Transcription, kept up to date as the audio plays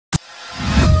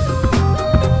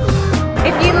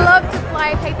You loved to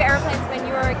fly paper airplanes when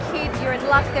you were a kid, you're in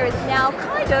luck. There is now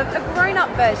kind of a grown-up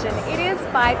version. It is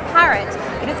by Parrot.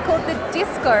 It is called the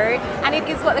Disco, and it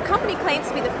is what the company claims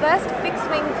to be the first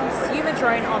fixed-wing consumer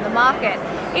drone on the market.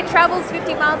 It travels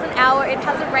 50 miles an hour, it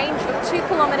has a range of 2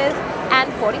 kilometers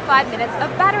and 45 minutes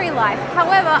of battery life.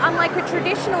 However, unlike a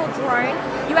traditional drone,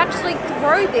 you actually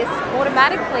throw this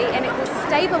automatically and it will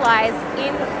stabilize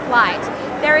in flight.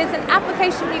 There is an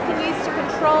application you can use to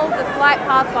control the flight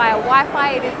path via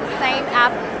Wi-Fi. It is the same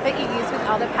app that you use with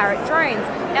other Parrot drones.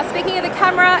 Now, speaking of the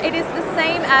camera, it is the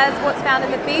same as what's found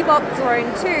in the Bebop Drone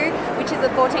 2, which is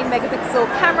a 14 megapixel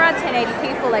camera,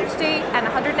 1080p Full HD, and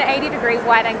 180-degree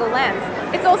wide-angle lens.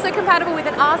 It's also compatible with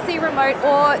an RC remote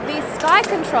or the Sky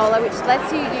controller, which lets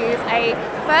you use a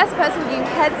first-person view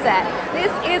headset.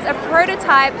 This is a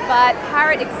prototype, but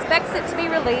Parrot expects it to be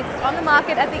released on the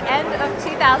market at the end of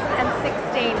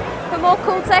 2016. For more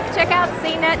cool tech, check out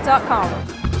cnet.com.